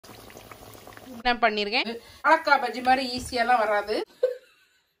நான் பண்ணிருக்கேன். வாழைக்காய் பஜ்ஜி மாதிரி ஈஸியாலாம் வராது.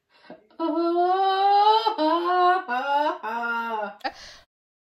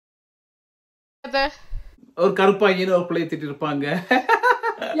 ஒரு கருப்பாயின்னு ஒரு பிள்ளை திட்டு இருப்பாங்க.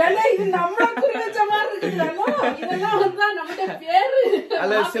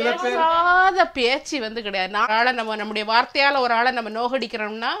 பேச்சு வந்து கிடையாது. நம்ம நம்முடைய வார்த்தையால ஒரு ஆளை நம்ம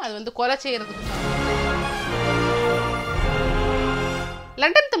நோகடிக்கிறோம்னா அது வந்து கொலை செய்யறதுக்கு.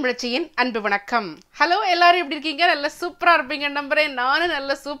 லண்டன் தமிழச்சியின் அன்பு வணக்கம். ஹலோ, எல்லாரும் எப்படி இருக்கீங்க? நல்ல சூப்பரா இருப்பீங்க நம்புறேன். நானும்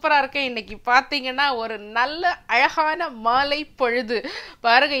நல்ல சூப்பரா இருக்கேன். இன்னைக்கு பாத்தீங்கன்னா ஒரு நல்ல அழகான மாலை பொழுது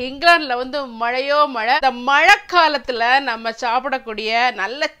பாருங்க. இங்கிலாந்துல வந்து மழையோ மழை. இந்த மழை காலத்துல நம்ம சாப்பிடக்கூடிய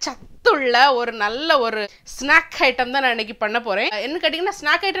நல்ல சத்துள்ள ஒரு நல்ல ஒரு ஸ்நாக் ஐட்டம் தான் நான் இன்னைக்கு பண்ண போறேன். என்ன கேட்டீங்கன்னா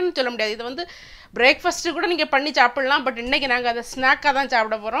ஸ்நாக் ஐட்டம்னு சொல்ல முடியாது. இது வந்து பிரேக்ஃபாஸ்ட் கூட நீங்க பண்ணி சாப்பிடலாம். பட் இன்னைக்கு நாங்க அதை ஸ்நாக்காக தான்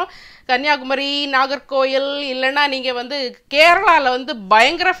சாப்பிட போறோம். கன்னியாகுமரி, நாகர்கோயில் இல்லைன்னா நீங்க வந்து கேரளாவில் வந்து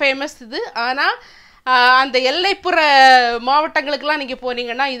பயங்கர ஃபேமஸ் இது. ஆனா அந்த எல்லைப்புற மாவட்டங்களுக்கெல்லாம் நீங்கள்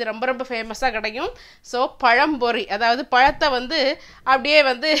போனீங்கன்னா இது ரொம்ப ரொம்ப ஃபேமஸாக கிடைக்கும். ஸோ பழம்பொரி, அதாவது பழத்தை வந்து அப்படியே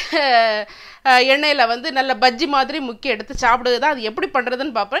வந்து எண்ணெயில் வந்து நல்ல பஜ்ஜி மாதிரி முக்கி எடுத்து சாப்பிடுது தான். அது எப்படி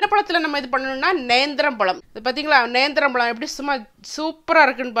பண்ணுறதுன்னு பார்ப்போம். என்ன பழத்தில் நம்ம இது பண்ணணும்னா நேந்திரம் பழம். இது பார்த்தீங்களா, நேந்திரம் பழம் எப்படி சும்மா சூப்பராக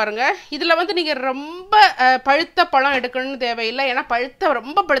இருக்குன்னு பாருங்கள். இதில் வந்து நீங்கள் ரொம்ப பழுத்த பழம் எடுக்கணும்னு தேவையில்லை. ஏன்னா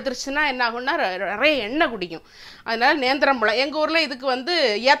ரொம்ப பழுத்துருச்சுன்னா என்ன ஆகும்னா நிறைய எண்ணெய் குடிக்கும். அதனால நேந்திரம் பழம், எங்கள் ஊரில் இதுக்கு வந்து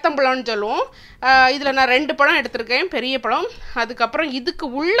ஏத்தம்பழம்னு சொல்லுவோம். இதில் நான் 2 பழம் எடுத்திருக்கேன், பெரிய பழம். அதுக்கப்புறம் இதுக்கு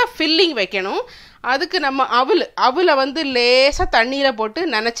உள்ள ஃபில்லிங் வைக்கணும். அதுக்கு நம்ம அவலை வந்து லேசாக தண்ணியில் போட்டு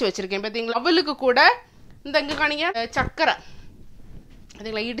நனைச்சி வச்சுருக்கேன். பார்த்தீங்களா, அவலுக்கு கூட இந்த இங்கே காணிங்க சர்க்கரை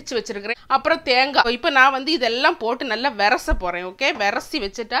அதுங்களை இடித்து வச்சுருக்கிறேன். அப்புறம் தேங்காய். இப்போ நான் வந்து இதெல்லாம் போட்டு நல்லா விரச போகிறேன். ஓகே, விரசி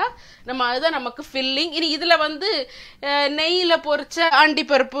வச்சுட்டா அதுதான் நமக்கு ஃபில்லிங். இனி இதில் வந்து நெய்யில் பொரிச்ச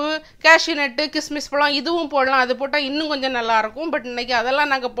அண்டிப்பருப்பு, கேஷ்யூ நட்டு, கிஸ்மிஸ் பழம் இதுவும் போடலாம். அது போட்டால் இன்னும் கொஞ்சம் நல்லாயிருக்கும். பட் இன்னைக்கு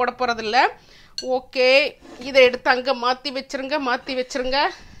அதெல்லாம் நாங்கள் போட போகிறதில்ல. ஓகே, இதை எடுத்து அங்கே மாற்றி வச்சுருங்க.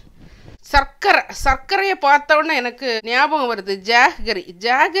 சர்க்கரையை பார்த்தோன்னே எனக்கு ஞாபகம் வருது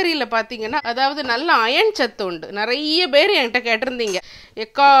ஜாகரியில் பார்த்தீங்கன்னா, அதாவது நல்ல அயன் சத்து உண்டு. நிறைய பேர் என்கிட்ட கேட்டிருந்தீங்க,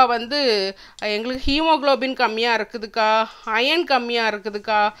 எக்கா வந்து எங்களுக்கு ஹீமோக்ளோபின் கம்மியாக இருக்குதுக்கா, அயன் கம்மியாக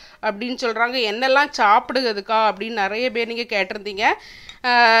இருக்குதுக்கா அப்படின்னு சொல்கிறாங்க. என்னெல்லாம் சாப்பிடுதுக்கா அப்படின்னு நிறைய பேர் நீங்கள் கேட்டிருந்தீங்க.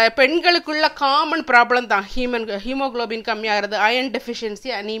 பெண்களுக்குள்ள காமன் ப்ராப்ளம் தான் ஹீமோக்ளோபின் கம்மியாகிறது, அயன் டெஃபிஷியன்சி,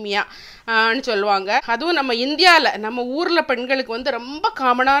 அனீமியான்னு சொல்லுவாங்க. அதுவும் நம்ம இந்தியாவில் நம்ம ஊரில் பெண்களுக்கு வந்து ரொம்ப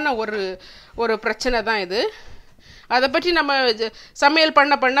காமனான ஒரு பிரச்சனை தான் இது. அதை பற்றி நம்ம சமையல்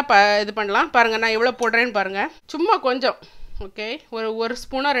பண்ண இது பண்ணலாம். பாருங்கள், நான் எவ்வளோ போடுறேன்னு பாருங்கள். சும்மா கொஞ்சம், ஓகே, ஒரு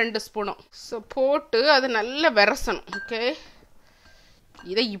ஸ்பூனோ 2 ஸ்பூனோ ஸோ போட்டு அது நல்லா விரசணும். ஓகே,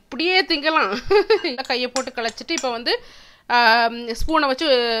 இதை இப்படியே திங்கலாம். கையை போட்டு களைச்சிட்டு இப்போ வந்து ஸ்பூனை வச்சு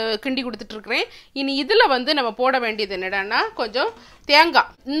கிண்டி கொடுத்துட்ருக்குறேன். இனி இதில் வந்து நம்ம போட வேண்டியது என்னடான்னா கொஞ்சம்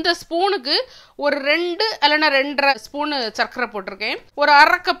தேங்காய். இந்த ஸ்பூனுக்கு ஒரு 2 இல்லைன்னா 2.5 ஸ்பூனு சர்க்கரை போட்டிருக்கேன். ஒரு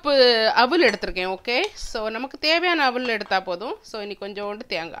 1/2 கப்பு அவல் எடுத்திருக்கேன். ஓகே, ஸோ நமக்கு தேவையான அவல் எடுத்தால் போதும். ஸோ இனி கொஞ்சோண்டு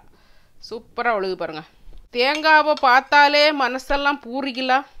தேங்காய் சூப்பராக ஒழுகு பாருங்கள். தேங்காவை பார்த்தாலே மனசெல்லாம்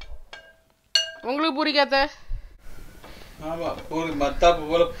பூரிக்கலாம். உங்களுக்கு பூரிக்காத?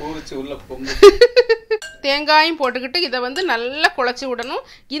 தேங்காயும் போட்டுக்கிட்டு இதை வந்து நல்லா குழச்சி விடணும்.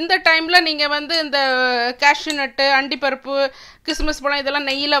 இந்த டைமில் நீங்கள் வந்து இந்த கேஷ்யூ நட்டு, அண்டிப்பருப்பு, கிஸ்மிஸ் பழம் இதெல்லாம்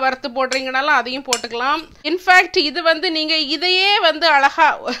நெய்யில் வறுத்து போடுறீங்கனாலும் அதையும் போட்டுக்கலாம். இன்ஃபேக்ட் இது வந்து நீங்கள் இதையே வந்து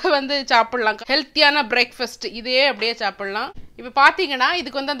அழகாக வந்து சாப்பிட்லாம். ஹெல்த்தியான பிரேக்ஃபாஸ்ட் இதையே அப்படியே சாப்பிட்லாம். இப்போ பார்த்தீங்கன்னா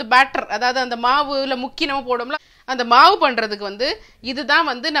இதுக்கு வந்து அந்த பேட்டர், அதாவது அந்த மாவுல முக்கி நம்ம போடும்ல, அந்த மாவு பண்ணுறதுக்கு வந்து இதுதான்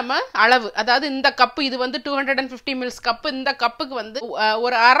வந்து நம்ம அளவு. அதாவது இந்த கப்பு, இது வந்து 250 ml கப்பு. இந்த கப்புக்கு வந்து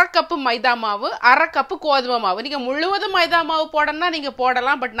ஒரு 1/2 கப்பு மைதா மாவு, 1/2 கப்பு கோதுமை மாவு. நீங்கள் முழுவதும் மைதா மாவு போடணும்னா நீங்கள்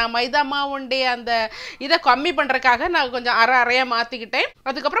போடலாம். பட் நான் மைதா மாவுடைய அந்த இதை கம்மி பண்ணுறதுக்காக நான் கொஞ்சம் அரையாக மாற்றிக்கிட்டேன்.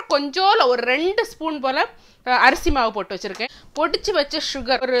 அதுக்கப்புறம் கொஞ்சோல ஒரு 2 ஸ்பூன் போல் அரிசி மாவு போட்டு வச்சுருக்கேன். பொடிச்சு வச்ச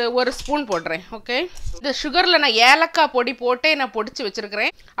சுகர் ஒரு ஸ்பூன் போடுறேன். ஓகே, இந்த சுகரில் நான் ஏலக்காய் பொடி போட்டே நான் பொடிச்சு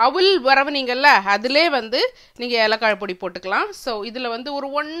வச்சுருக்கிறேன். அவல் வரவுனீங்கல்ல, அதிலே வந்து நீங்கள் ஏலக்காய் பொடி போட்டுக்கலாம். ஸோ இதில் வந்து ஒரு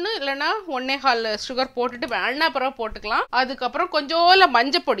 1 இல்லைன்னா 1.25 சுகர் போட்டுட்டு வேணா பிறகு போட்டுக்கலாம். அதுக்கப்புறம் கொஞ்சோல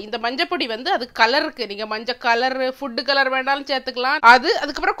மஞ்சப்பொடி. இந்த மஞ்சப்பொடி வந்து அது கலருக்கு, நீங்கள் மஞ்சள் கலர், ஃபுட்டு கலர் வேணாலும் சேர்த்துக்கலாம்.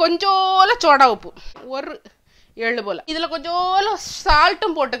 அதுக்கப்புறம் கொஞ்சோல சோடா உப்பு ஒரு 7 போல். இதில் கொஞ்சோல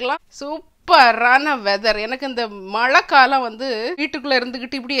சால்ட்டும் போட்டுக்கலாம். சூப்பரான வெதர். எனக்கு இந்த மழை காலம் வந்து வீட்டுக்குள்ளே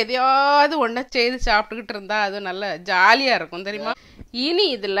இருந்துக்கிட்டு இப்படி எதையாவது ஒன்றை செய்து சாப்பிட்டுக்கிட்டு இருந்தா அது நல்ல ஜாலியாக இருக்கும் தெரியுமா. இனி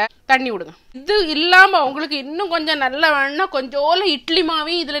இதில் தண்ணி விடுங்க. இது இல்லாமல் உங்களுக்கு இன்னும் கொஞ்சம் நல்லா வேணும்னா கொஞ்சோல இட்லி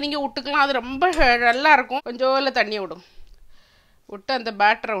மாவையும் இதில் நீங்கள் விட்டுக்கலாம். அது ரொம்ப நல்லா இருக்கும். கொஞ்சோல தண்ணி விட்டு அந்த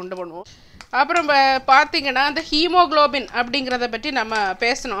பேட்டரை உண்டு பண்ணுவோம். அப்புறம் பார்த்தீங்கன்னா அந்த ஹீமோக்ளோபின் அப்படிங்கிறத பற்றி நம்ம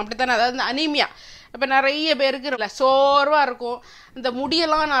பேசணும். அப்படி தானே, அதாவது அனீமியா இப்போ நிறைய பேருக்கு சோர்வாக இருக்கும், இந்த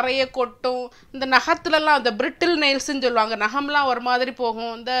முடியெல்லாம் நிறைய கொட்டும், இந்த நகத்துலலாம் இந்த பிரிட்டில் நெயில்ஸ்ன்னு சொல்லுவாங்க, நகம்லாம் ஒரு மாதிரி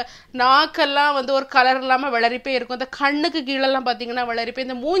போகும், இந்த நாக்கெல்லாம் வந்து ஒரு கலர் இல்லாமல் விளரிப்பே இருக்கும், இந்த கண்ணுக்கு கீழெல்லாம் பார்த்தீங்கன்னா விளரிப்பே,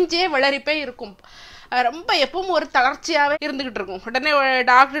 இந்த மூஞ்சே விளரிப்பே இருக்கும், ரொம்ப எப்பவும் ஒரு தளர்ச்சியாகவே இருந்துக்கிட்டு இருக்கும். உடனே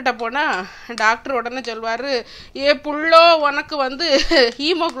டாக்டர்கிட்ட போனால் டாக்டர் உடனே சொல்வார், புள்ளோ உனக்கு வந்து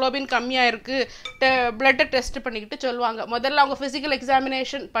ஹீமோக்ளோபின் கம்மியாக இருக்குது, பிளட்டை டெஸ்ட் பண்ணிக்கிட்டு சொல்லுவாங்க. முதல்ல அவங்க ஃபிசிக்கல்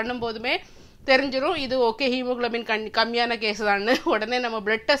எக்ஸாமினேஷன் பண்ணும்போதுமே தெரிஞ்சிடும் இது ஓகே ஹீமோக்ளோபின் கம்மியான கேஸ் தான்னு. உடனே நம்ம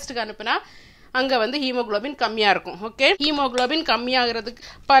பிளட் டெஸ்ட்டுக்கு அனுப்புனா அங்கே வந்து ஹீமோக்ளோபின் கம்மியாக இருக்கும். ஓகே, ஹீமோக்ளோபின் கம்மியாகிறதுக்கு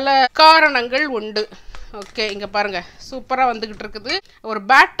பல காரணங்கள் உண்டு. ஓகே, இங்கே பாருங்கள் சூப்பராக வந்துக்கிட்டு இருக்குது. ஒரு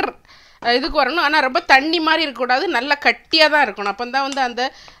பேட்டர் இதுக்கு வரணும், ஆனால் ரொம்ப தண்ணி மாதிரி இருக்கக்கூடாது, நல்லா கட்டியாக தான் இருக்கணும். அப்போ தான் வந்து அந்த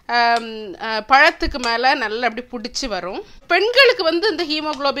பழத்துக்கு மேலே நல்லா அப்படி பிடிச்சி வரும். பெண்களுக்கு வந்து இந்த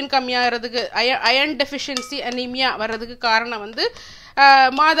ஹீமோக்ளோபின் கம்மியாகிறதுக்கு அயர்ன் டெஃபிஷியன்சி அனீமியா வர்றதுக்கு காரணம் வந்து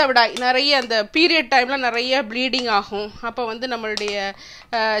மாதவிடாய், நிறைய அந்த பீரியட் டைமில் நிறைய ப்ளீடிங் ஆகும். அப்போ வந்து நம்மளுடைய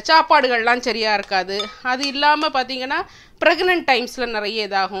சாப்பாடுகள்லாம் சரியாக இருக்காது. அது இல்லாமல் பார்த்திங்கன்னா ப்ரெக்னென்ட் டைம்ஸில் நிறைய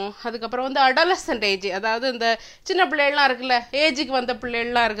இதாகும். அதுக்கப்புறம் வந்து அடலசன்ட் ஏஜ், அதாவது இந்த சின்ன பிள்ளைகள்லாம் இருக்குல்ல, ஏஜுக்கு வந்த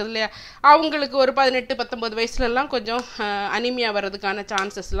பிள்ளைகள்லாம் இருக்குது இல்லையா, அவங்களுக்கு ஒரு 18-19 வயசுலலாம் கொஞ்சம் அனிமியா வர்றதுக்கான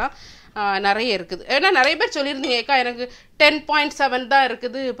சான்சஸ்லாம் நிறைய இருக்குது. ஏன்னா நிறைய பேர் சொல்லியிருந்தீங்க, ஏக்கா எனக்கு 10.7 தான்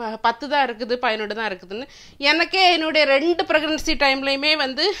இருக்குது, 10 தான் இருக்குது, 11 தான் இருக்குதுன்னு. எனக்கே என்னுடைய 2 ப்ரெக்னன்சி டைம்லையுமே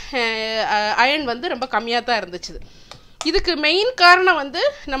வந்து அயன் வந்து ரொம்ப கம்மியாக தான் இருந்துச்சு. இதுக்கு மெயின் காரணம் வந்து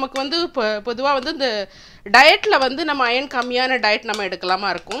நமக்கு வந்து பொதுவாக வந்து இந்த டயட்டில் வந்து நம்ம அயன் கம்மியான டயட் நம்ம எடுக்கலாமா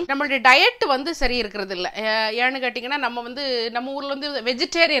இருக்கும். நம்மளுடைய டயட் வந்து சரி இருக்கிறது இல்லை. ஏன்னு கேட்டிங்கன்னா நம்ம வந்து நம்ம ஊரில் வந்து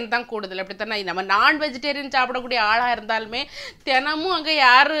வெஜிடேரியன் தான் கூடுதல். அப்படி தானே நம்ம நான் வெஜிடேரியன் சாப்பிடக்கூடிய ஆளாக இருந்தாலுமே தினமும் அங்கே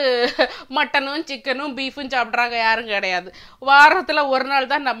யார் மட்டனும் சிக்கனும் பீஃபும் சாப்பிட்றாங்க யாரும் கிடையாது. வாரத்தில் ஒரு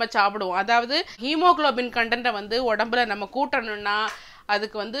நாள் தான் நம்ம சாப்பிடுவோம். அதாவது ஹீமோக்ளோபின் கண்டென்ட்டை வந்து உடம்புல நம்ம கூட்டணும்னா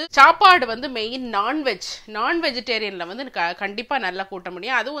அதுக்கு வந்து சாப்பாடு வந்து மெயின் நான் வெஜிடேரியனில் வந்து கண்டிப்பாக நல்லா கூட்ட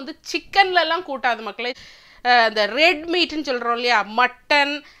முடியும். அதுவும் வந்து சிக்கன்லலாம் கூட்டாது மக்களே. இந்த ரெட் மீட்டுன்னு சொல்கிறோம் இல்லையா,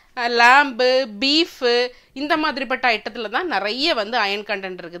 மட்டன், லேம்பு, பீஃபு, இந்த மாதிரிப்பட்ட ஐட்டத்தில் தான் நிறைய வந்து அயன்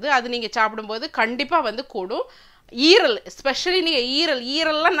கண்டென்ட் இருக்குது. அது நீங்கள் சாப்பிடும்போது கண்டிப்பாக வந்து கூடும். ஈரல், ஸ்பெஷலி நீங்கள்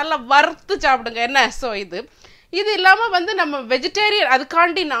ஈரல்லாம் நல்லா வறுத்து சாப்பிடுங்க என்ன. ஸோ இது இல்லாமல் வந்து நம்ம வெஜிடேரியன்,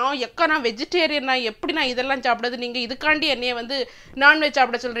 அதுக்காண்டி நான் வெஜிடேரியன், நான் எப்படி நான் இதெல்லாம் சாப்பிடுறது, நீங்கள் இதுக்காண்டி என்னைய வந்து நான்வெஜ்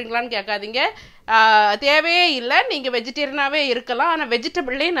சாப்பிட சொல்கிறீங்களான்னு கேட்காதீங்க. தேவையே இல்லை, நீங்கள் வெஜிடேரியனாகவே இருக்கலாம். ஆனால்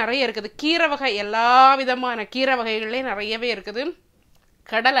வெஜிடபிள்லேயே நிறைய இருக்குது, கீரை வகை, எல்லா விதமான கீரை வகைகள்லேயே நிறையவே இருக்குது.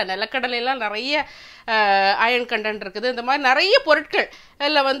 நிலக்கடலையெல்லாம் நிறைய அயன் கண்டென்ட் இருக்குது. இந்த மாதிரி நிறைய பொருட்கள்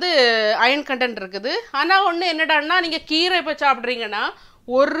இதில் வந்து அயன் கண்டென்ட் இருக்குது. ஆனால் ஒன்று என்னடான்னா, நீங்கள் கீரை இப்போ சாப்பிட்றீங்கன்னா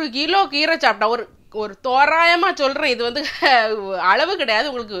 1 கிலோ கீரை சாப்பிட்டா, ஒரு தோராயமாக சொல்கிறேன், இது வந்து அளவு கிடையாது,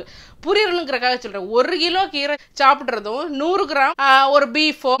 உங்களுக்கு புரியணுங்கிறக்காக சொல்கிறேன். 1 கிலோ கீரை சாப்பிட்றதும் 100 கிராம் ஒரு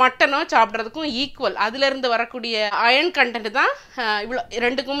பீஃபோ மட்டனோ சாப்பிட்றதுக்கும் ஈக்குவல். அதுலேருந்து வரக்கூடிய அயன் கண்டென்ட் தான் இவ்வளோ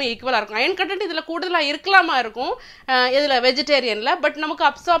ரெண்டுக்குமே ஈக்குவலாக இருக்கும். அயன் கண்டென்ட் இதில் கூடுதலாக இருக்கலாமா இருக்கும் இதில் வெஜிடேரியனில். பட் நமக்கு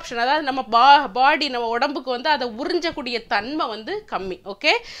அப்சார்ப்ஷன், அதாவது நம்ம பாடி நம்ம உடம்புக்கு வந்து அதை உறிஞ்சக்கூடிய தன்மை வந்து கம்மி.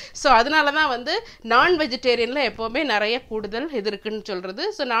 ஓகே, ஸோ அதனால தான் வந்து நான் வெஜிடேரியனில் எப்போவுமே நிறைய கூடுதல் இது இருக்குன்னு சொல்கிறது.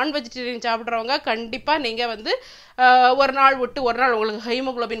 ஸோ நான் வெஜிடேரியன் சாப்பிட்றவங்க கண்டிப்பாக நீங்கள் வந்து ஒரு நாள் விட்டு ஒரு நாள் உங்களுக்கு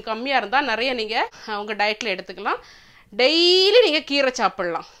ஹீமோக்ளோபின் கம்மியாக இருந்தால் நிறைய நீங்கள் உங்கள் டயட்டில் எடுத்துக்கலாம். டெய்லி நீங்கள் கீரை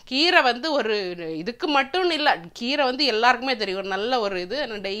சாப்பிட்லாம். கீரை வந்து ஒரு இதுக்கு மட்டும் இல்லை, கீரை வந்து எல்லாருக்குமே தெரியும், ஒரு நல்ல ஒரு இது.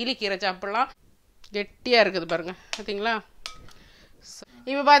 டெய்லி கீரை சாப்பிட்லாம். கெட்டியாக இருக்குது பாருங்கள், பார்த்தீங்களா.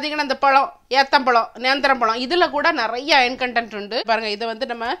 இப்போ பார்த்தீங்கன்னா இந்த பழம், ஏத்தம்பழம், நேந்திரம் பழம், இதில் கூட நிறைய அயன் கண்டென்ட் உண்டு பாருங்கள். இதை வந்து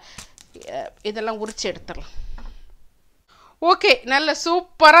நம்ம இதெல்லாம் உரிச்சு எடுத்துடலாம். ஓகே, நல்ல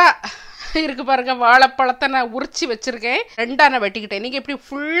சூப்பராக இருக்கு பாருங்க. வாழைப்பழத்தை நான் உரிச்சு வச்சிருக்கேன், 2ஆ நான் வெட்டிக்கிட்டேன். நீங்கள் இப்படி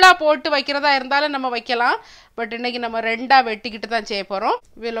ஃபுல்லாக போட்டு வைக்கிறதா இருந்தாலும் நம்ம வைக்கலாம். பட் இன்னைக்கு நம்ம 2ஆ வெட்டிக்கிட்டு தான் செய்ய போகிறோம்.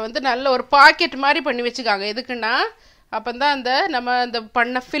 இதில் வந்து நல்ல ஒரு பாக்கெட் மாதிரி பண்ணி வச்சுக்காங்க. எதுக்குன்னா அப்போ தான் அந்த நம்ம இந்த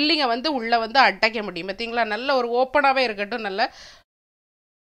பண்ண ஃபில்லிங்கை வந்து உள்ளே வந்து அடைக்க முடியும். பார்த்தீங்களா, நல்ல ஒரு ஓப்பனாகவே இருக்கட்டும். நல்ல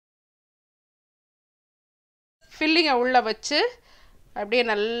ஃபில்லிங்கை உள்ளே வச்சு அப்படியே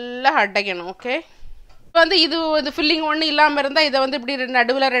நல்லா அடைக்கணும். ஓகே, வந்து இது ஃபில்லிங் ஒன்று இல்லாமல் இருந்தால் இதை வந்து இப்படி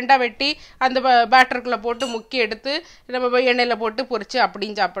நடுவில் 2ஆ வெட்டி அந்த பேட்டருக்குள்ளே போட்டு முக்கி எடுத்து நம்ம எண்ணெயில் போட்டு பொரிச்சு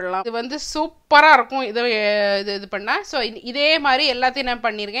அப்படியும் சாப்பிடலாம். இது வந்து சூப்பராக இருக்கும் இது பண்ணால். ஸோ இதே மாதிரி எல்லாத்தையும் நான்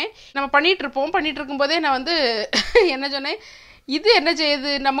பண்ணியிருக்கேன். நம்ம பண்ணிகிட்டு இருக்கும்போதே நான் வந்து என்ன சொன்னேன், இது என்ன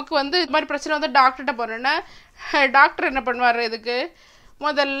செய்யுது நமக்கு வந்து இது மாதிரி பிரச்சனை வந்து டாக்டர்கிட்ட போனோன்னா டாக்டர் என்ன பண்ணுவார், இதுக்கு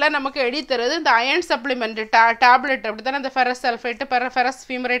முதல்ல நமக்கு எழுதி தருது இந்த அயன் சப்ளிமெண்ட் டேப்லெட். அப்படி தானே இந்த ஃபெரஸ் சல்ஃபேட்டு ஃபெரஸ்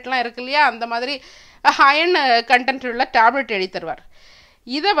ஃபியூமரேட்லாம் இருக்கு இல்லையா, அந்த மாதிரி அயன் கண்டென்ட் உள்ள டேப்லெட் எழுதி தருவார்.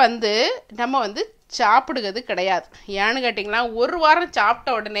 இதை வந்து நம்ம வந்து சாப்பிடுகிறது கிடையாது. ஏன்னு கேட்டிங்கன்னா 1 வாரம்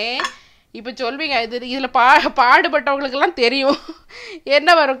சாப்பிட்ட உடனே இப்போ சொல்வீங்க இதில் பாடுபட்டவங்களுக்கெல்லாம் தெரியும்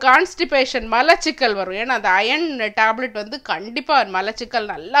என்ன வரும், கான்ஸ்டிபேஷன், மலச்சிக்கல் வரும். ஏன்னா அந்த அயன் டேப்லெட் வந்து கண்டிப்பாக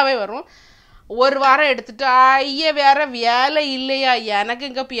மலச்சிக்கல் நல்லாவே வரும். ஒரு வாரம் எடுத்துட்டு ஐயா வேற வேலை இல்லையா, எனக்கு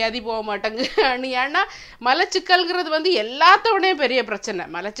இங்கே பியாதி போக மாட்டேங்க. ஏன்னா மலச்சிக்கல்ங்கிறது வந்து எல்லாத்தோடனே பெரிய பிரச்சனை.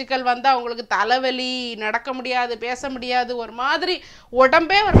 மலச்சிக்கல் வந்தால் அவங்களுக்கு தலைவலி, நடக்க முடியாது, பேச முடியாது, ஒரு மாதிரி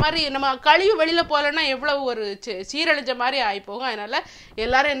உடம்பே ஒரு மாதிரி நம்ம கழிவு வெளியில் போகலன்னா எவ்வளோ ஒரு சீரழிஞ்ச மாதிரி ஆகிப்போகும். அதனால்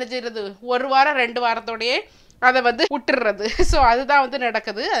எல்லாரும் என்ன செய்யறது, ஒரு வாரம் 2 வாரத்தோடையே அதை வந்து விட்டுடுறது. ஸோ அதுதான் வந்து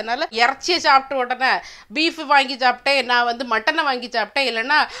நடக்குது. அதனால இறைச்சியை சாப்பிட்டு உடனே பீஃப் வாங்கி சாப்பிட்டேன், நான் வந்து மட்டனை வாங்கி சாப்பிட்டேன்,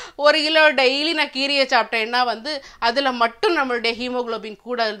 இல்லைன்னா 1 கிலோ டெய்லி நான் கீரையை சாப்பிட்டேன்னா வந்து அதில் மட்டும் நம்மளுடைய ஹீமோகுளோபின்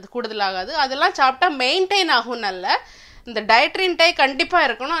கூடுதலாகாது. அதெல்லாம் சாப்பிட்டா மெயின்டைன் ஆகும். நல்ல இந்த டயட்ரி இன்டேக் கண்டிப்பாக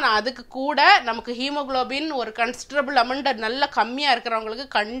இருக்கணும். ஆனால் அதுக்கு கூட நமக்கு ஹீமோகுளோபின் ஒரு கன்சிடரபிள் அமௌண்ட் நல்லா கம்மியாக இருக்கிறவங்களுக்கு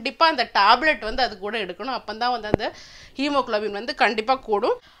கண்டிப்பாக அந்த டேப்லெட் வந்து அது கூட எடுக்கணும். அப்போ தான் வந்து அந்த ஹீமோகுளோபின் வந்து கண்டிப்பாக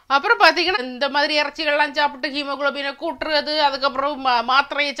கூடும். அப்புறம் பார்த்தீங்கன்னா இந்த மாதிரி இறைச்சிகள்லாம் சாப்பிட்டு ஹீமோகுளோபினை கூட்டுறது, அதுக்கப்புறம்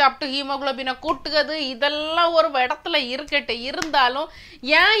மாத்திரையை சாப்பிட்டு ஹீமோகுளோபினை கூட்டுறது, இதெல்லாம் ஒரு இடத்துல இருந்தாலும்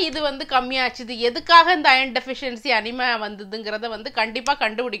ஏன் இது வந்து கம்மியாச்சுது, எதுக்காக இந்த அயன் டெஃபிஷியன்சி அனிமியா வந்ததுங்கிறத வந்து கண்டிப்பாக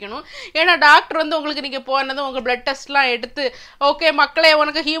கண்டுபிடிக்கணும். ஏன்னா டாக்டர் வந்து உங்களுக்கு நீங்கள் போனதும் உங்கள் பிளட் டெஸ்ட்லாம் எடுத்து ஓகே மக்களே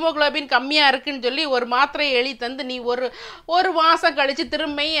உனக்கு ஹீமோகுளோபின் கம்மியாக இருக்குன்னு சொல்லி ஒரு மாத்திரையை எழுதி தந்து நீ ஒரு மாதம் கழித்து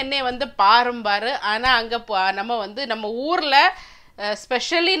திரும்பி என்னை வந்து பாரு. ஆனால் அங்கே நம்ம ஊரில்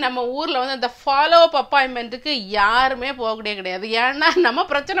ஸ்பெஷலி நம்ம ஊரில் வந்து அந்த ஃபாலோ அப் அப்பாயின்மெண்ட்டுக்கு யாருமே போகக்கூடிய கிடையாது. ஏன்னா நம்ம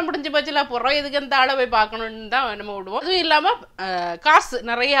பிரச்சனை முடிஞ்சு போச்சுல, புறம் எதுக்கு அந்த ஆளை போய் பார்க்கணுன்னு தான் நம்ம விடுவோம். அதுவும் இல்லாமல் காசு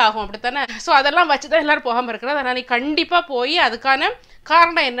நிறைய ஆகும், அப்படித்தானே. ஸோ அதெல்லாம் வச்சு தான் எல்லோரும் போகாமல் இருக்கிறது. அதனால் நீ கண்டிப்பாக போய் அதுக்கான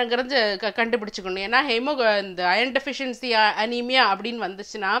காரணம் என்னங்கிறது கண்டுபிடிச்சிக்கணும். ஏன்னா இந்த அயன் டெஃபிஷியன்சி அனீமியா அப்படின்னு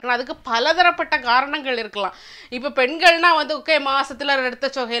வந்துச்சுன்னா அதுக்கு பலதரப்பட்ட காரணங்கள் இருக்கலாம். இப்போ பெண்கள்னா வந்து ஓகே மாசத்துல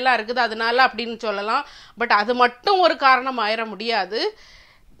ரத்த சொகையெல்லாம் இருக்குது அதனால அப்படின்னு சொல்லலாம். பட் அது மட்டும் ஒரு காரணம் ஆயிட முடியாது.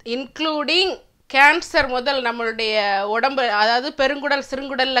 இன்க்ளூடிங் கேன்சர் முதல் நம்மளுடைய உடம்பு, அதாவது பெருங்குடல்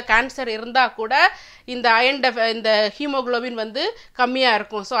சிறுங்குடலில் கேன்சர் இருந்தால் கூட இந்த இந்த ஹீமோகுளோபின் வந்து கம்மியாக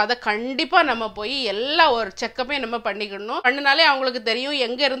இருக்கும். ஸோ அதை கண்டிப்பாக நம்ம போய் எல்லா ஒரு செக்கப்பையும் நம்ம பண்ணினாலே அவங்களுக்கு தெரியும்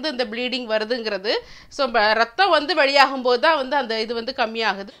எங்கேருந்து இந்த ப்ளீடிங் வருதுங்கிறது. ஸோ ரத்தம் வந்து வெளியாகும் போது தான் வந்து அந்த இது வந்து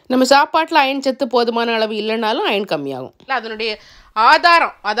கம்மியாகுது. நம்ம சாப்பாட்டில் அயன் சத்து போதுமான அளவு இல்லைனாலும் அயன் கம்மியாகும். இல்லை அதனுடைய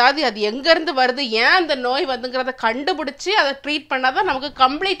ஆதாரம், அதாவது அது எங்கேருந்து வருது, ஏன் அந்த நோய் வந்துங்கிறத கண்டுபிடிச்சி அதை ட்ரீட் பண்ணால் தான் நமக்கு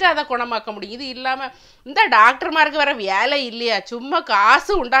கம்ப்ளீட்டாக அதை குணமாக்க முடியும். இது இல்லாமல் இந்த டாக்டர்மாருக்கு வர வேலை இல்லையா, சும்மா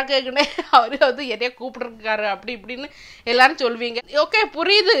காசு உண்டாக்குனே அவரு வந்து என்னைய கூப்பிட்டுருக்காரு அப்படி இப்படின்னு எல்லாரும் சொல்வீங்க. ஓகே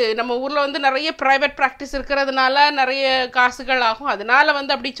புரியுது, நம்ம ஊரில் வந்து நிறைய ப்ரைவேட் ப்ராக்டிஸ் இருக்கிறதுனால நிறைய காசுகள் ஆகும், அதனால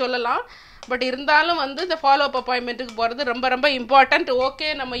வந்து அப்படி சொல்லலாம். பட் இருந்தாலும் வந்து இந்த ஃபாலோ அப் அப்பாயின்மெண்ட்டுக்கு போகிறது ரொம்ப ரொம்ப இம்பார்ட்டண்ட். ஓகே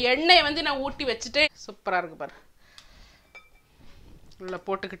நம்ம எண்ணெயை வந்து நான் ஊட்டி வச்சுட்டேன், சூப்பராக இருக்கு பாரு. உள்ள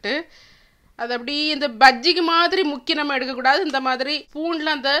போட்டுக்கிட்டு அது அப்படி இந்த பஜ்ஜிக்கு மாதிரி முக்கி நம்ம எடுக்கக்கூடாது. இந்த மாதிரி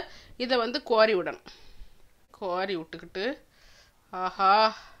ஸ்பூனில் அந்த இதை வந்து கோரி விடணும். கோரி விட்டுக்கிட்டு ஆஹா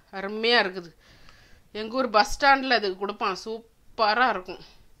அருமையாக இருக்குது. எங்கள் ஊர் பஸ் ஸ்டாண்டில் அது கொடுப்பான், சூப்பராக இருக்கும்.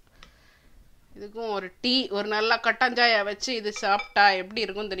 இதுக்கும் ஒரு டீ, ஒரு நல்லா கட்டாஞ்சாயை வச்சு இது சாப்பிட்டா எப்படி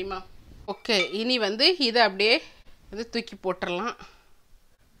இருக்கும் தெரியுமா? ஓகே இனி வந்து இதை அப்படியே வந்து தூக்கி போட்டுடலாம்.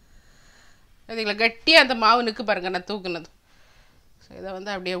 அதுங்களை கட்டியாக அந்த மாவு நிற்கு பாருங்க, நான் தூக்குனது. ஸோ இதை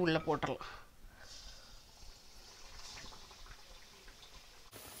வந்து அப்படியே உள்ளே போட்டுடலாம்.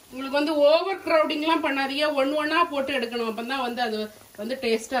 உங்களுக்கு வந்து ஓவர் க்ரௌடிங்லாம் பண்ணாதீங்க, ஒன்றா போட்டு எடுக்கணும். அப்போ தான் வந்து அது வந்து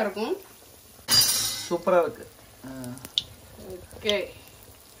டேஸ்ட்டாக இருக்கும். சூப்பராக இருக்கு. ஓகே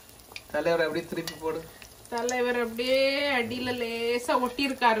தலைவர் அப்படியே திருப்பி போடு. தலைவர் அப்படியே அடியில் லேசாக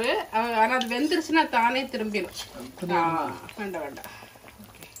ஒட்டியிருக்காரு. ஆனால் அது வெந்துருச்சுன்னா தானே திரும்பிடும். வேண்டாம்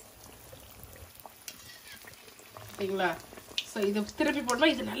ஓகே சரிங்களா? ஸோ இது திருப்பி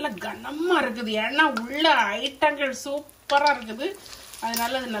போடணும். இது நல்லா கனமாக இருக்குது, ஏன்னா உள்ள ஐட்டங்கள் சூப்பராக இருக்குது,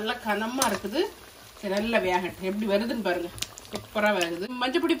 அதனால அது நல்லா கனமாக இருக்குது. சரி நல்லா வேகட்டும். எப்படி வருதுன்னு பாருங்க, சூப்பராக வேகுது.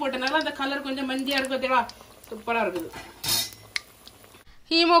 மஞ்சப்பொடி போட்டனால அந்த கலர் கொஞ்சம் மஞ்சியாக இருக்குது, பார்த்தீங்களா? சூப்பராக இருக்குது.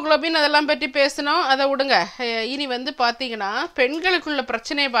 ஹீமோகுளோபின் அதெல்லாம் பற்றி பேசணும், அதை விடுங்க. இனி வந்து பார்த்தீங்கன்னா பெண்களுக்குள்ள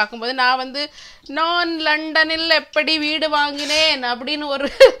பிரச்சனையை பார்க்கும்போது நான் லண்டனில் எப்படி வீடு வாங்கினேன் அப்படின்னு ஒரு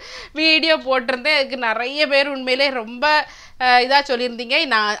வீடியோ போட்டிருந்தேன். அதுக்கு நிறைய பேர் உண்மையிலே ரொம்ப இதாக சொல்லியிருந்தீங்க.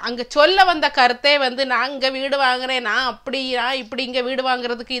 நான் அங்கே சொல்ல வந்த கருத்தே வந்து நான் இங்கே வீடு வாங்குறேன், நான் இப்படி இங்கே வீடு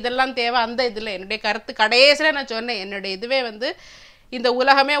வாங்குறதுக்கு இதெல்லாம் தேவை, அந்த இதில் என்னுடைய கருத்து கடைசியில் நான் சொன்னேன். என்னுடைய இதுவே வந்து இந்த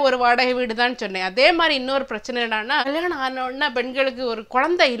உலகமே ஒரு வாடகை வீடு தான் சொன்னேன். அதே மாதிரி இன்னொரு பிரச்சனை என்னன்னா, கல்யாணம் ஆனோடனே பெண்களுக்கு ஒரு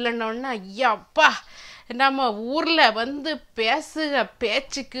குழந்தை இல்லைன்னொன்னே ஐயா அப்பா நம்ம ஊரில் வந்து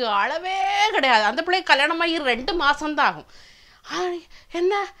பேச்சுக்கு அளவே கிடையாது. அந்த பிள்ளை கல்யாணமாகி 2 மாதம்தான் ஆகும்.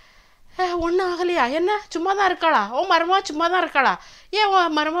 என்ன ஒன்றும் ஆகலையா, என்ன சும்மா தான் இருக்காளா, ஓ மருமா சும்மா தான் இருக்காளா,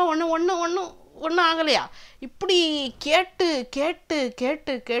 ஏன் மருமா ஒன்றும் ஒன்றும் ஆகலையா? இப்படி கேட்டு கேட்டு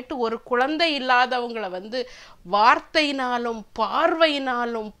கேட்டு கேட்டு ஒரு குழந்தை இல்லாதவங்களை வந்து வார்த்தையினாலும்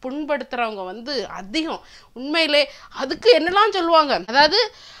பார்வையினாலும் புண்படுத்துறவங்க வந்து அதிகம். உண்மையிலே அதுக்கு என்னெல்லாம் சொல்லுவாங்க. அதாவது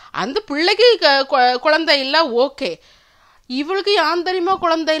அந்த பிள்ளைக்கு குழந்தை இல்லை, ஓகே, இவளுக்கு யான் தெரியுமா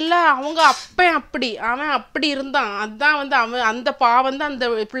குழந்தை இல்லை, அவங்க அப்பன் அப்படி, அவன் அப்படி இருந்தான், அதுதான் வந்து அவன் அந்த பாவம் தான் அந்த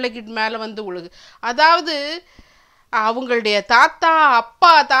பிள்ளைக்கு மேலே வந்து உழுகு. அதாவது அவங்களுடைய தாத்தா,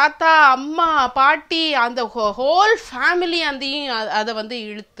 அப்பா, தாத்தா, அம்மா, பாட்டி, அந்த ஹோல் ஃபேமிலி அந்தையும் அதை வந்து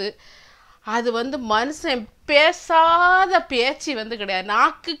இழுத்து, அது வந்து மனுஷன் பேசாத பேச்சு வந்து கிடையாது.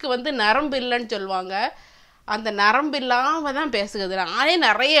 நாக்குக்கு வந்து நரம்பு இல்லைன்னு சொல்லுவாங்க, அந்த நரம்பு இல்லாமல் தான் பேசுகிறது. நானே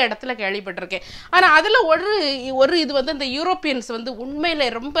நிறைய இடத்துல கேள்விப்பட்டிருக்கேன். ஆனால் அதில் ஒரு இது வந்து இந்த யூரோப்பியன்ஸ் வந்து உண்மையில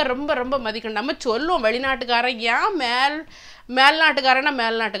ரொம்ப ரொம்ப ரொம்ப மதிக்கணும். நம்ம சொல்லுவோம் வெளிநாட்டுக்காரன், ஏன் மேல்நாட்டுக்காரன்னா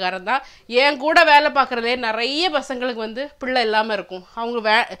மேல்நாட்டுக்காரன் தான். என் கூட வேலை பார்க்குறதே நிறைய பசங்களுக்கு வந்து பிள்ளை இல்லாமல் இருக்கும்.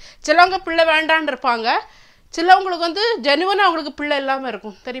 அவங்க சிலவங்க பிள்ளை வேண்டான்னு இருப்பாங்க, சிலவங்களுக்கு வந்து ஜெனுவனாக அவங்களுக்கு பிள்ளை இல்லாமல்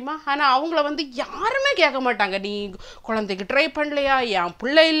இருக்கும் தெரியுமா. ஆனால் அவங்கள வந்து யாருமே கேட்க மாட்டாங்க, நீ குழந்தைக்கு ட்ரை பண்ணலையா, என்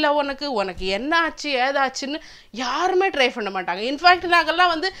பிள்ளை இல்லை உனக்கு என்ன ஆச்சு ஏதாச்சுன்னு யாருமே ட்ரை பண்ண மாட்டாங்க. இன்ஃபேக்ட்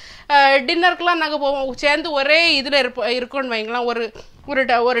நாங்கள்லாம் வந்து டின்னருக்குலாம் நாங்கள் போவோம், சேர்ந்து ஒரே இதில் இருக்கோன்னு வைங்களாம்,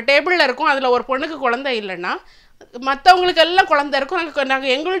 ஒரு டேபிளில் இருக்கும், அதில் ஒரு பொண்ணுக்கு குழந்தை இல்லைன்னா மற்றவங்களுக்கு எல்லாம் குழந்தை இருக்கும்.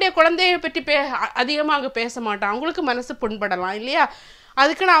 நாங்கள் எங்களுடைய குழந்தைய பற்றி அதிகமாக அங்கே பேச மாட்டோம், அவங்களுக்கு மனசு புண்படலாம் இல்லையா.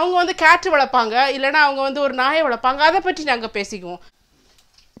 அதுக்குன்னு அவங்க வந்து கேட்டு வளர்ப்பாங்க, இல்லைன்னா அவங்க வந்து ஒரு நாயை வளர்ப்பாங்க, அதை பற்றி நாங்கள் பேசிக்குவோம்.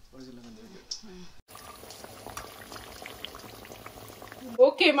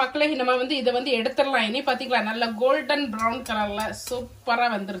 ஓகே மக்களே, நம்ம வந்து இதை வந்து எடுத்துடலாம். இனி பார்த்தீங்களா நல்ல கோல்டன் ப்ரௌன் கலரில் சூப்பராக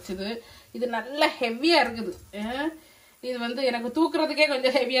வந்துருச்சுது. இது நல்ல ஹெவியாக இருக்குது. இது வந்து எனக்கு தூக்குறதுக்கே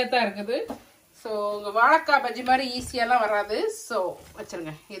கொஞ்சம் ஹெவியாக தான் இருக்குது. ஸோ உங்கள் வாழைக்காய் பஜ்ஜி மாதிரி ஈஸியாலாம் வராது. ஸோ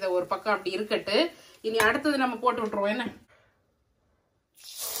வச்சுருங்க, இதை ஒரு பக்கம் அப்படி இருக்கட்டு. இனி அடுத்தது நம்ம போட்டு விட்ருவோம். என்ன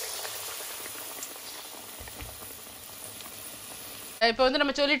இப்போ வந்து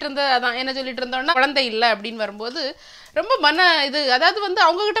நம்ம சொல்லிட்டு இருந்த அதான் என்ன சொல்லிட்டு இருந்தோம்னா, குழந்தை இல்லை அப்படின்னு வரும்போது ரொம்ப இது அதாவது வந்து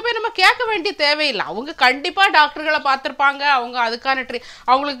அவங்ககிட்ட போய் நம்ம கேட்க வேண்டிய தேவையில்லை. அவங்க கண்டிப்பாக டாக்டர்களை பார்த்துருப்பாங்க, அவங்க அதுக்கான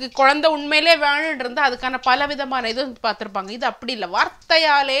அவங்களுக்கு குழந்தை உண்மையிலே வேணும்னு இருந்தால் அதுக்கான பல விதமான இது பார்த்துருப்பாங்க. இது அப்படி இல்லை,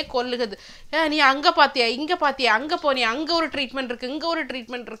 வார்த்தையாலே கொல்லுகுது. நீ அங்கே பார்த்தியா, இங்கே பார்த்தியா, அங்கே போனியா, அங்கே ஒரு ட்ரீட்மெண்ட் இருக்குது, இங்கே ஒரு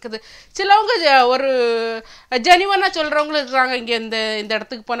ட்ரீட்மெண்ட் இருக்குது. சிலவங்க ஒரு ஜெனிவனாக சொல்கிறவங்களும் இருக்கிறாங்க, இங்கே இந்த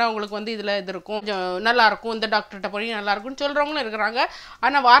இடத்துக்கு போனால் அவங்களுக்கு வந்து இதில் இது இருக்கும், நல்லாயிருக்கும், இந்த டாக்டர்கிட்ட போய் நல்லாயிருக்கும்னு சொல்கிறவங்களும் இருக்கிறாங்க.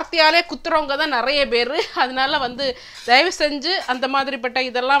 ஆனால் வார்த்தையாலே குத்துறவங்க தான் நிறைய பேர். அதனால வந்து தயவு செஞ்சு அந்த மாதிரிப்பட்ட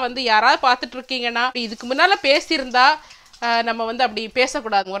இதெல்லாம் வந்து யாராவது பார்த்துட்டு இருக்கீங்கன்னா, இதுக்கு முன்னால பேசியிருந்தா நம்ம வந்து அப்படி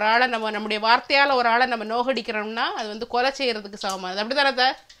பேசக்கூடாது. ஒரு ஆளை நம்முடைய வார்த்தையால் ஒரு ஆளை நம்ம நோகடிக்கிறோம்னா அது வந்து கொலை செய்யறதுக்கு சமமானது. அப்படித்தானே?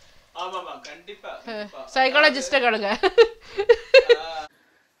 சைக்காலஜிஸ்ட கேளுங்க.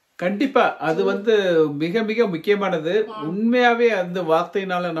 கண்டிப்பா அது வந்து மிக மிக முக்கியமானது. உண்மையாவே அந்த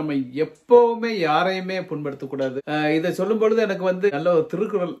வார்த்தையினால நம்ம எப்பவுமே யாரையுமே புண்படுத்தக்கூடாது. இதை சொல்லும் பொழுது எனக்கு வந்து நல்ல ஒரு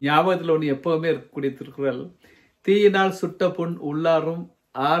திருக்குறள் ஞாபகத்துல ஒண்ணு எப்பவுமே இருக்கக்கூடிய திருக்குறள், தீயினால் சுட்ட புண் உள்ளாரும்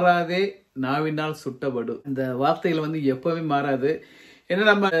ஆறாதே நாவினால் சுட்டபடு. இந்த வார்த்தைகள் வந்து எப்பவுமே மாறாது. ஏன்னா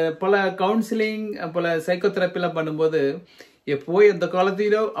நம்ம பல கவுன்சிலிங் பல சைக்கோதெரப்பிலாம் பண்ணும்போது எப்போய் எந்த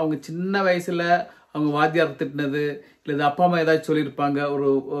காலத்திலோ அவங்க சின்ன வயசுல அவங்க வாத்தியார் திட்டினது, இல்லை அப்பா அம்மா ஏதாச்சும் சொல்லியிருப்பாங்க, ஒரு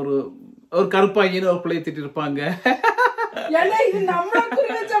ஒரு ஒரு கருப்பாயின்னு ஒரு பிள்ளையை திட்டிருப்பாங்க.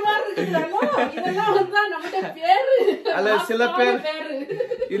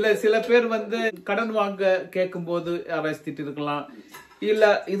 சில பேர் வந்து கடன் வாங்க கேட்கும் போது யாராச்சும் திட்டி இருக்கலாம். இல்ல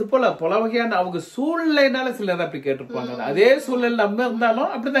இது போல பல வகையான அவங்க சூழ்நிலைனால சில நேரம் அப்படி கேட்டிருப்பாங்க. அதே சூழ்நிலை நம்ம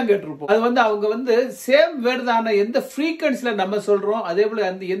இருந்தாலும் அப்படிதான் கேட்டிருப்போம். அது வந்து அவங்க வந்து சேம் வேர்டு தான், எந்த ஃப்ரீக்வன்சில நம்ம சொல்றோம் அதே போல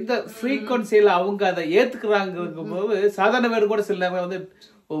அந்த எந்த ஃப்ரீக்வன்சியில அவங்க அதை ஏத்துக்கிறாங்க போது சாதாரண வேர்டு கூட சில நேரம் வந்து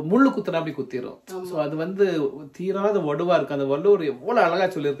முள்ளு குத்துற அப்படி குத்திரும். சோ அது வந்து தீராத வடுவா இருக்கு. அந்த வள்ளுவர் எவ்வளவு அழகா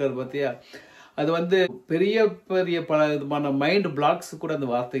சொல்லியிருக்காரு பாத்தியா. அது வந்து பெரிய பெரிய பல விதமான மைண்ட் பிளாக்ஸ் கூட அந்த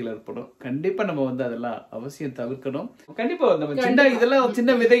வார்த்தைகள் ஏற்படும். கண்டிப்பா நம்ம வந்து அதெல்லாம் அவசியம் தவிர்க்கணும். கண்டிப்பா நம்ம சின்ன இதெல்லாம்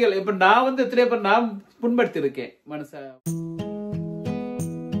சின்ன விதைகள். இப்ப நான் வந்து எத்தனை பேர் நான் புண்படுத்தி இருக்கேன் மனச.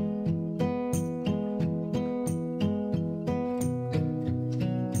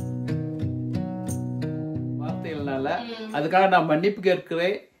 வார்த்தைகள்னால அதுக்காக நான் மன்னிப்பு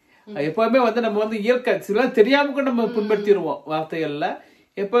கேட்கிறேன். எப்பவுமே வந்து நம்ம வந்து இயற்கை சில தெரியாம கூட நம்ம புண்படுத்திடுவோம் வார்த்தைகள்ல.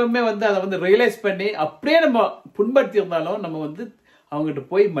 எப்பவுமே வந்து அதை வந்து ரியலைஸ் பண்ணி அப்படியே நம்ம புண்படுத்தி இருந்தாலும் நம்ம வந்து அவங்ககிட்ட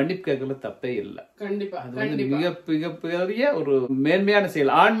போய் மன்னிப்பு கேட்கறது தப்பே இல்லை. கண்டிப்பா அது வந்து மிக பெரிய ஒரு மேன்மையான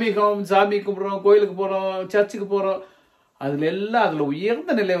செயல். ஆன்மீகம், சாமி கும்பிடுறோம், கோயிலுக்கு போறோம், சர்ச்சுக்கு போறோம், அதுல எல்லாம் அதுல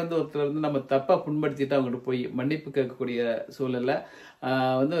உயர்ந்த நிலை வந்து ஒருத்தர் வந்து நம்ம தப்பா புண்படுத்திட்டு அவங்ககிட்ட போய் மன்னிப்பு கேட்கக்கூடிய சூழல்ல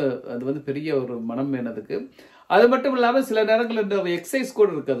வந்து அது வந்து பெரிய ஒரு மனம் வேணதுக்கு. அது மட்டும் இல்லாம சில நேரங்கள் எக்ஸசைஸ் கூட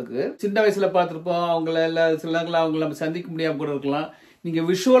இருக்கு. அதுக்கு சின்ன வயசுல பார்த்திருப்போம் அவங்கள, இல்ல சில நேரங்கள் அவங்களை நம்ம சந்திக்க முடியாம கூட இருக்கலாம். நீங்க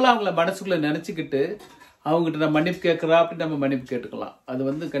விஷுவலா அவங்கள மனசுக்குள்ள நினைச்சுக்கிட்டு அவங்ககிட்ட நான் மன்னிப்பு கேட்கறா அப்படின்னு நம்ம மன்னிப்பு கேட்டுக்கலாம். அது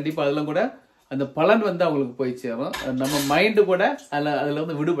வந்து கண்டிப்பா அதெல்லாம் கூட அந்த பலன் வந்து அவங்களுக்கு போய் சேரும். நம்ம மைண்டு கூட அதுல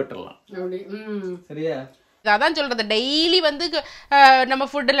வந்து விடுபட்டுடலாம். சரியா? அதான் சொல்றது, டெய்லி வந்து நம்ம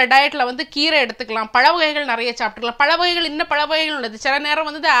ஃபுட்டில் டயட்டில் வந்து கீரை எடுத்துக்கலாம், பழ வகைகள் நிறைய சாப்பிட்டுக்கலாம். பழ வகைகள் இன்னும் பழ வகைகள் உள்ளது. சில நேரம்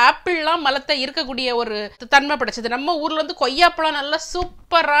வந்து ஆப்பிள்லாம் மலத்தை இருக்கக்கூடிய ஒரு தன்மை படைச்சது. நம்ம ஊரில் வந்து கொய்யாப்பழம் நல்ல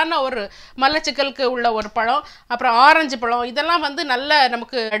சூப்பரான ஒரு மலச்சிக்கலுக்கு உள்ள ஒரு பழம். அப்புறம் ஆரஞ்சு பழம், இதெல்லாம் வந்து நல்ல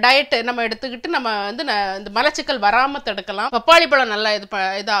நமக்கு டயட் நம்ம எடுத்துக்கிட்டு நம்ம வந்து இந்த மலச்சிக்கல் வராமல் தடுக்கலாம். பப்பாளி பழம் நல்லா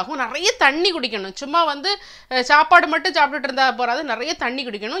இதாகும். நிறைய தண்ணி குடிக்கணும். சும்மா வந்து சாப்பாடு மட்டும் சாப்பிட்டுட்டு இருந்தா போறாது, நிறைய தண்ணி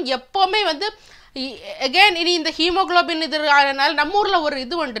குடிக்கணும் எப்போவுமே. வந்து அகெயின் இனி இந்த ஹீமோகுளோபின் இது நம்ம ஊர்ல ஒரு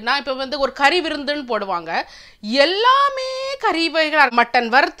இது உண்டுன்னா, இப்போ வந்து ஒரு கறி விருந்துன்னு போடுவாங்க. எல்லாமே கறி வகைகள், மட்டன்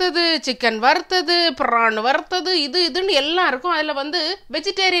வறுத்தது, சிக்கன் வறுத்தது, பிரான் வறுத்தது, இதுன்னு எல்லாம் இருக்கும். அதில் வந்து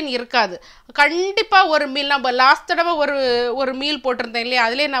வெஜிடேரியன் இருக்காது. கண்டிப்பாக ஒரு மீல், நம்ம லாஸ்ட் தடவை ஒரு மீல் போட்டிருந்தேன் இல்லையா,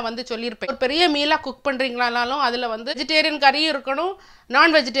 அதிலே நான் வந்து சொல்லியிருப்பேன், ஒரு பெரிய மீலாக குக் பண்ணுறீங்களானாலும் அதில் வந்து வெஜிடேரியன் கறியும் இருக்கணும்,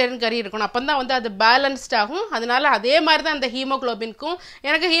 நான் வெஜிடேரியன் கறி இருக்கணும். அப்போ தான் வந்து அது பேலன்ஸ்ட் ஆகும். அதனால அதே மாதிரி தான் அந்த ஹீமோகுளோபின்க்கும்.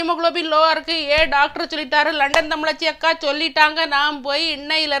 எனக்கு ஹீமோகுளோபின் லோவாக இருக்குது, டாக்டர் சொல்லிட்டாரு, லண்டன் தமிழச்சி அக்கா சொல்லிட்டாங்க, நான் போய்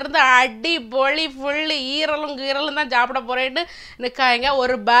இன்னையிலேருந்து அடி பொலி ஃபுல்லு ஈரலும் தான் சாப்பிட போகிறேன்னு நிற்காங்க.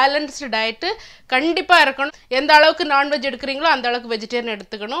 ஒரு பேலன்ஸ்டு டயட்டு கண்டிப்பாக இருக்கணும். எந்த அளவுக்கு நான்வெஜ் எடுக்கிறீங்களோ அந்த அளவுக்கு வெஜிடேரியன்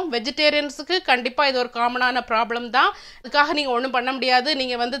எடுத்துக்கணும். வெஜிடேரியன்ஸுக்கு கண்டிப்பாக இது ஒரு காமனான ப்ராப்ளம் தான். அதுக்காக நீங்கள் ஒன்றும் பண்ண முடியாது.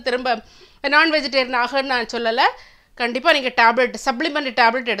 நீங்கள் வந்து திரும்ப நான் வெஜிடேரியன் ஆகன்னு நான் சொல்லலை. கண்டிப்பாக நீங்கள் டேப்லெட், சப்ளிமெண்ட்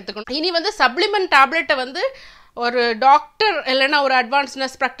டேப்லெட் எடுத்துக்கணும். இனி வந்து சப்ளிமெண்ட் டேப்லெட்டை வந்து ஒரு டாக்டர் இல்லைன்னா ஒரு அட்வான்ஸ்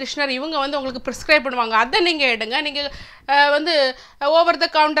நர்ஸ் ப்ராக்டிஷனர் இவங்க வந்து உங்களுக்கு ப்ரிஸ்கிரைப் பண்ணுவாங்க. அதை நீங்கள் எடுங்க. நீங்கள் வந்து ஓவர் த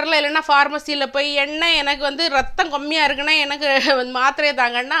கவுண்டரில் இல்லைன்னா ஃபார்மசியில் போய் எனக்கு வந்து ரத்தம் கம்மியாக இருக்குன்னா எனக்கு மாத்திரையை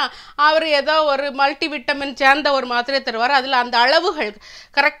தாங்கன்னா அவர் ஏதோ ஒரு மல்டிவிட்டமின் சேர்ந்த ஒரு மாத்திரையை தருவார். அதில் அந்த அளவுகள்,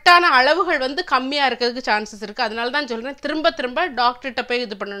 கரெக்டான அளவுகள் வந்து கம்மியாக இருக்கிறதுக்கு சான்சஸ் இருக்குது. அதனால தான் சொல்கிறேன், திரும்ப டாக்டர்கிட்ட போய்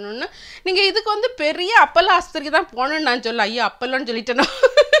இது பண்ணணும்னு. நீங்கள் இதுக்கு வந்து பெரிய அப்பல்லோ ஆஸ்பத்திரிக்கு தான் போகணுன்னு நான் சொல்ல, ஐயோ அப்பல்லோன்னு சொல்லிட்டேன்னா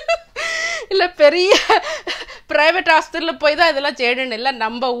இல்லை, பெரிய ப்ரைவேட் ஹாஸ்பிட்டலில் போய் தான் இதெல்லாம் செய்யணும்னு இல்லை.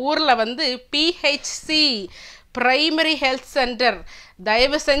 நம்ம ஊரில் வந்து PHC பிரைமரி ஹெல்த் சென்டர்,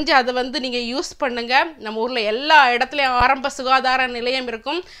 தயவு செஞ்சு அதை வந்து நீங்கள் யூஸ் பண்ணுங்கள். நம்ம ஊரில் எல்லா இடத்துலையும் ஆரம்ப சுகாதார நிலையம்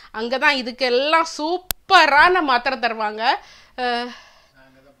இருக்கும். அங்கே தான் இதுக்கெல்லாம் சூப்பரான மாத்திரை தருவாங்க.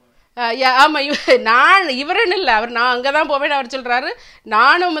 ஆமாம், இவருன்னு இல்லை, நான் அங்கே தான் போவேன்னு அவர் சொல்கிறாரு.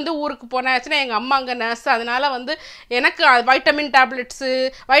 நானும் வந்து ஊருக்கு போனாச்சுன்னா எங்கள் அம்மா அங்கே நர்ஸ், அதனால் வந்து எனக்கு வைட்டமின் டேப்லெட்ஸு,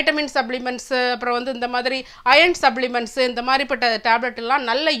 வைட்டமின் சப்ளிமெண்ட்ஸு, அப்புறம் வந்து இந்த மாதிரி அயர்ன் சப்ளிமெண்ட்ஸு, இந்த மாதிரிப்பட்ட டேப்லெட்லாம்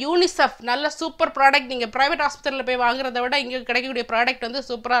நல்ல யூனிசெஃப், நல்ல சூப்பர் ப்ராடக்ட். நீங்கள் ப்ரைவேட் ஹாஸ்பிட்டலில் போய் வாங்குறத விட இங்கே கிடைக்கக்கூடிய ப்ராடக்ட் வந்து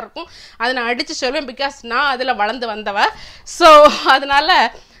சூப்பராக இருக்கும். அதை நான் அடித்து சொல்லுவேன், பிகாஸ் நான் அதில் வளர்ந்து வந்தவன். ஸோ அதனால்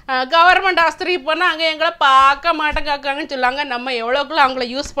கவர்மெண்ட் ஆஸ்பத்திரிக்கு போனால் அங்கே எங்களை பார்க்க மாட்டேங்காக்காங்கன்னு சொல்லுவாங்க. நம்ம எவ்வளோக்குள்ள அவங்கள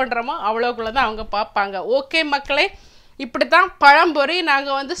யூஸ் பண்ணுறோமோ அவ்வளோக்குள்ள தான் அவங்க பார்ப்பாங்க. ஓகே மக்களே, இப்படி தான் பழம்பொரி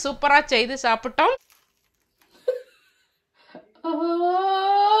நாங்கள் வந்து சூப்பராக செய்து சாப்பிட்டோம்.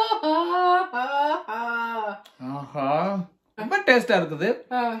 ரொம்ப டேஸ்டா இருக்குது.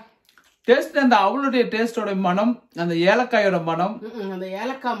 டேஸ்ட் அந்த அவளுடைய டேஸ்டோட மனம், அந்த ஏலக்காயோட மனம், அந்த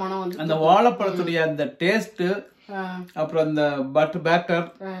ஏலக்காய் மனம் வந்து, அந்த வாழைப்பழத்துடைய அந்த டேஸ்ட், அப்புறம் இந்த பட்டர் பேட்டர்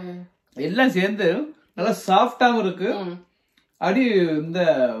எல்லாம் சேர்ந்து நல்லா சாஃப்டாவும் இருக்கு. அடி இந்த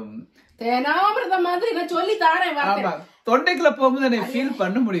தேனாமிரதம் மாதிரி நான் சொல்லி தாரேன். ஆமா, தொண்டைக்குள்ள போகும்போது எனக்கு ஃபீல்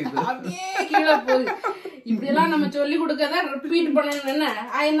பண்ண முடியுது. அப்படியே கீழே போகுது. இப்படி எல்லாம் நம்ம சொல்லி கொடுக்கறத ரிப்பீட் பண்ணணும்.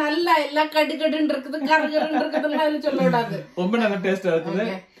 என்ன நல்லா எல்லாம் கடுன்னு இருக்குது, கருகருன்னு இருக்குதுன்னா அதுல சொல்ல விடாது. ரொம்ப நல்ல டேஸ்டா இருக்குது.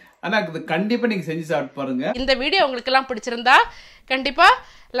 ஆனா இது கண்டிப்பா நீங்க செஞ்சு சாப்பிட்டு பாருங்க. இந்த வீடியோ உங்களுக்கு எல்லாம் பிடிச்சிருந்தா கண்டிப்பா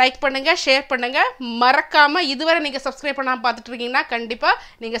லைக் பண்ணுங்க, ஷேர் பண்ணுங்க. மறக்காம இதுவரை நீங்க சப்ஸ்கிரைப் பண்ணாம பார்த்துட்டு இருக்கீங்கன்னா கண்டிப்பா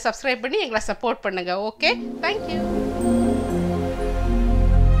நீங்க சப்ஸ்கிரைப் பண்ணி எங்களை சப்போர்ட் பண்ணுங்க. Okay, thank you.